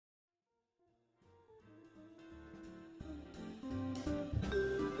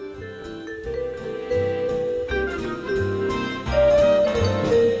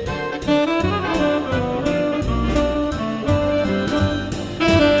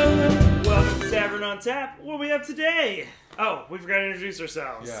Tavern on Tap. What do we have today? Oh, we forgot to introduce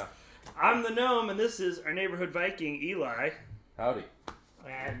ourselves. Yeah. I'm the Gnome, and this is our neighborhood Viking, Eli. Howdy.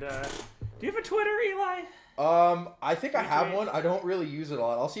 And, do you have a Twitter, Eli? I think I have one. I don't really use it a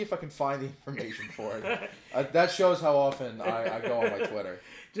lot. I'll see if I can find the information for it. That shows how often I go on my Twitter.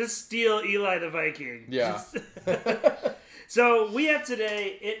 Just steal Eli the Viking. Yeah. So, we have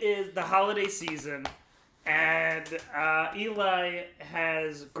today, it is the holiday season, and Eli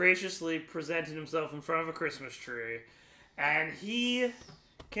has graciously presented himself in front of a Christmas tree, and he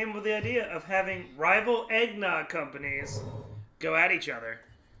came up with the idea of having rival eggnog companies go at each other.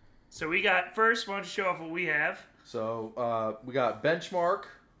 So we got, first, why don't you show off what we have? So, we got Benchmark,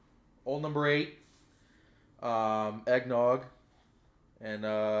 old number 8, Egg Nog, and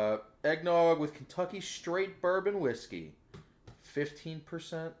Egg Nog with Kentucky straight bourbon whiskey.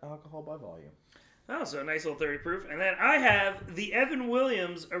 15% alcohol by volume. Oh, so a nice little 30 proof. And then I have the Evan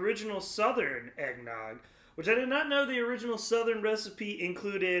Williams original Southern eggnog, which I did not know the original Southern recipe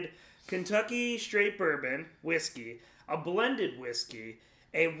included Kentucky straight bourbon whiskey, a blended whiskey,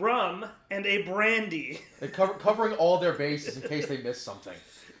 a rum, and a brandy. They're covering all their bases in case they miss something.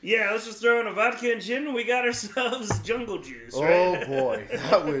 Yeah, let's just throw in a vodka and gin and we got ourselves jungle juice, right? Oh boy,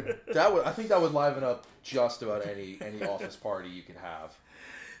 that would I think that would liven up just about any office party you could have.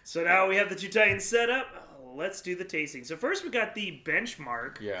 So now we have the two Titans set up. Let's do the tasting. So first we got the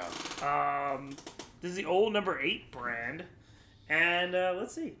Benchmark. Yeah. This is the old number 8 brand. And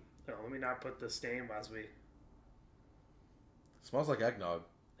let's see. Oh, let me not put the stain whilst we... Smells like eggnog.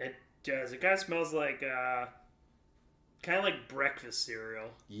 It does. It kind of smells like, kind of like breakfast cereal.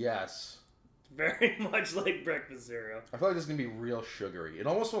 Yes. Very much like breakfast cereal. I feel like this is going to be real sugary. It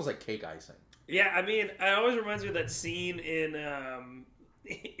almost smells like cake icing. Yeah, I mean, it always reminds me of that scene in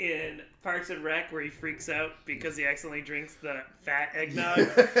Parks and Rec where he freaks out because he accidentally drinks the fat eggnog.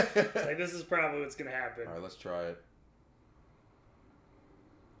 Like, this is probably what's going to happen. All right, let's try it.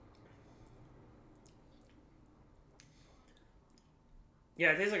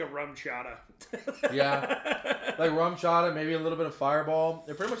 Yeah, it tastes like a rum chata. Yeah, like rum chata, maybe a little bit of Fireball.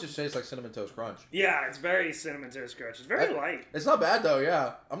 It pretty much just tastes like Cinnamon Toast Crunch. Yeah, it's very Cinnamon Toast Crunch. It's very light. It's not bad though.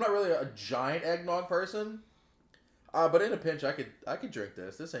 Yeah, I'm not really a giant eggnog person, but in a pinch, I could drink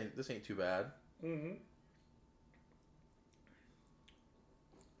this. This ain't too bad. Mm-hmm.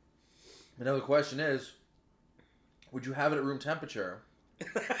 Now the question is, would you have it at room temperature?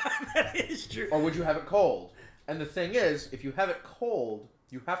 That is true. Or would you have it cold? And the thing is, if you have it cold,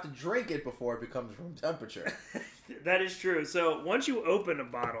 you have to drink it before it becomes room temperature. That is true. So once you open a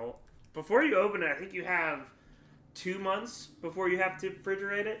bottle, before you open it, I think you have 2 months before you have to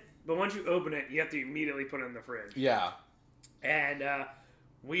refrigerate it. But once you open it, you have to immediately put it in the fridge. Yeah. And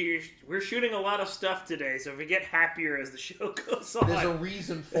we're shooting a lot of stuff today, so if we get happier as the show goes on. There's a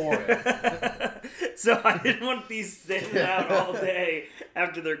reason for it. So I didn't want these sitting out all day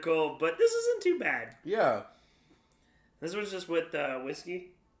after they're cold, but this isn't too bad. Yeah. This one's just with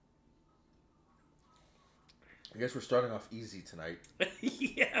whiskey. I guess we're starting off easy tonight.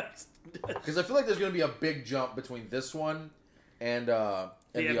 Yeah. Because I feel like there's going to be a big jump between this one and the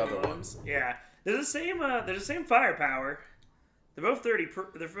other ones. Yeah. They're the same. They're the same firepower. They're both 30.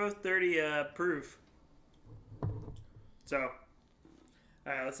 They're both 30 proof. So, all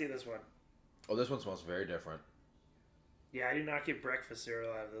right. Let's see this one. Oh, this one smells very different. Yeah, I do not get breakfast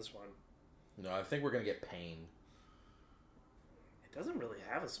cereal out of this one. No, I think we're going to get pain. It doesn't really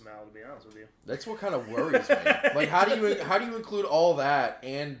have a smell, to be honest with you. That's what kind of worries me. Like, how do you include all that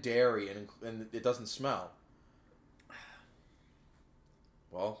and dairy and it doesn't smell?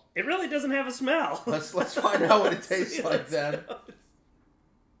 Well, it really doesn't have a smell. Let's find out what it tastes like then.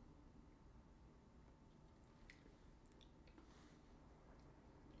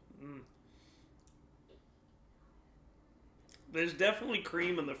 There's definitely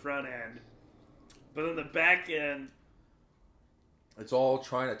cream in the front end, but in the back end, it's all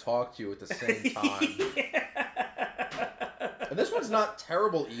trying to talk to you at the same time. And this one's not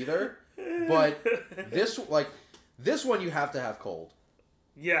terrible either, but this one you have to have cold.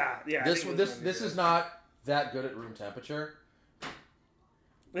 Yeah. This is not that good at room temperature.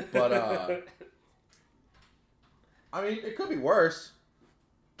 But I mean, it could be worse.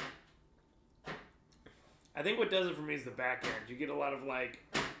 I think what does it for me is the back end. You get a lot of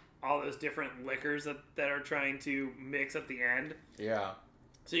all those different liquors that are trying to mix at the end. Yeah.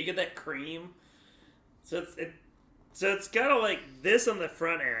 So you get that cream. So it's kind of like this on the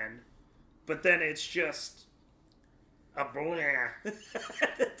front end, but then it's just a blah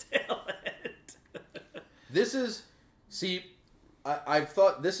at the tail end. This is, see, I've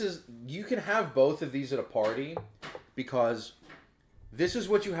thought this is, you can have both of these at a party because This is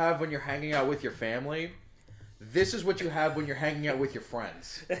what you have when you're hanging out with your family. This is what you have when you're hanging out with your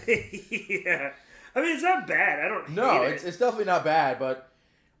friends. Yeah. I mean, it's not bad. I don't No, hate it. it's definitely not bad, but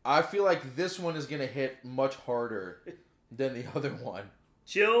I feel like this one is going to hit much harder than the other one.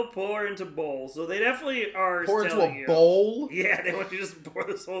 Chill, pour into bowl. So they definitely are Pour into telling a you. bowl? Yeah, they want you to just pour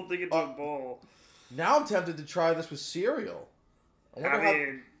this whole thing into a bowl. Now I'm tempted to try this with cereal.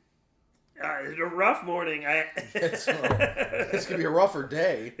 It's a rough morning. It's going to be a rougher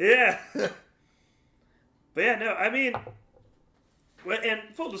day. Yeah. But yeah, no, I mean, and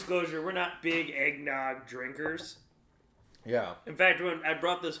full disclosure, we're not big eggnog drinkers. Yeah. In fact, when I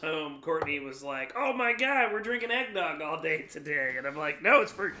brought this home, Courtney was like, "Oh my god, we're drinking eggnog all day today," and I'm like, "No,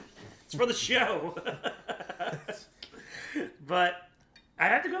 it's for the show." But I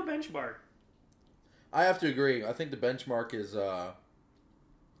have to go benchmark. I have to agree. I think the benchmark is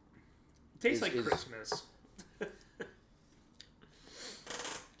Tastes like Christmas.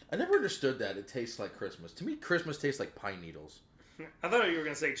 I never understood that. It tastes like Christmas. To me, Christmas tastes like pine needles. I thought you were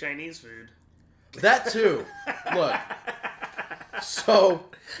going to say Chinese food. That too. Look.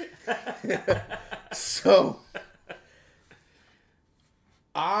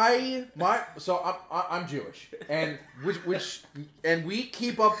 I'm Jewish, and and we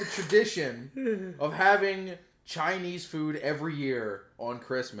keep up the tradition of having Chinese food every year on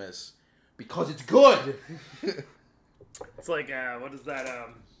Christmas because it's good. It's like what is that?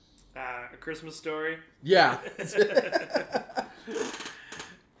 A Christmas Story. Yeah.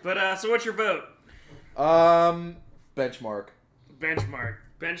 But so what's your vote? Benchmark.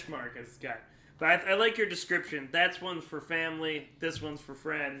 Benchmark has got. But I like your description. That's one for family. This one's for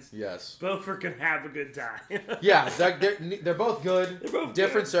friends. Yes. Both are gonna have a good time. Yeah, they're both good. They're both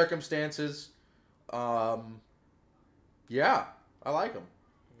different good. Circumstances. Yeah, I like them.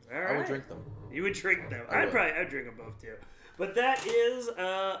 All right. I would drink them. You would drink them. I'd drink them both too. But that is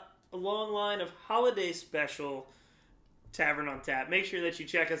a long line of holiday special Tavern on Tap. Make sure that you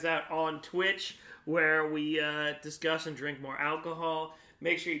check us out on Twitch, where we discuss and drink more alcohol.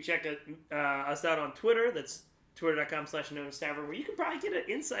 Make sure you check us out on Twitter. That's twitter.com/KnomeTavern, where you can probably get an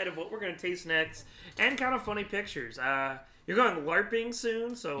insight of what we're going to taste next and kind of funny pictures. You're going LARPing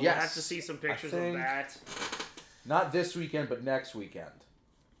soon, so we'll have to see some pictures of that. Not this weekend, but next weekend.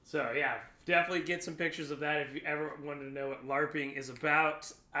 So, yeah, definitely get some pictures of that if you ever wanted to know what LARPing is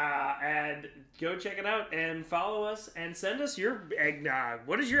about. And go check it out and follow us and send us your eggnog.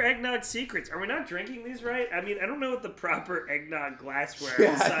 What is your eggnog secrets? Are we not drinking these right? I mean, I don't know what the proper eggnog glassware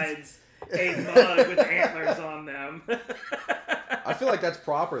besides a mug with antlers on them. I feel like that's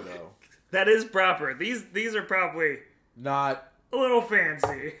proper, though. That is proper. These are probably not a little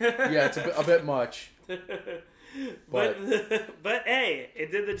fancy. Yeah, it's a bit much. But hey,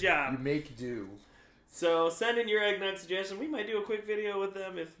 it did the job. You make do. So send in your eggnog suggestion. We might do a quick video with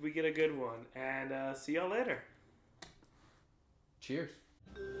them if we get a good one. And see y'all later. Cheers.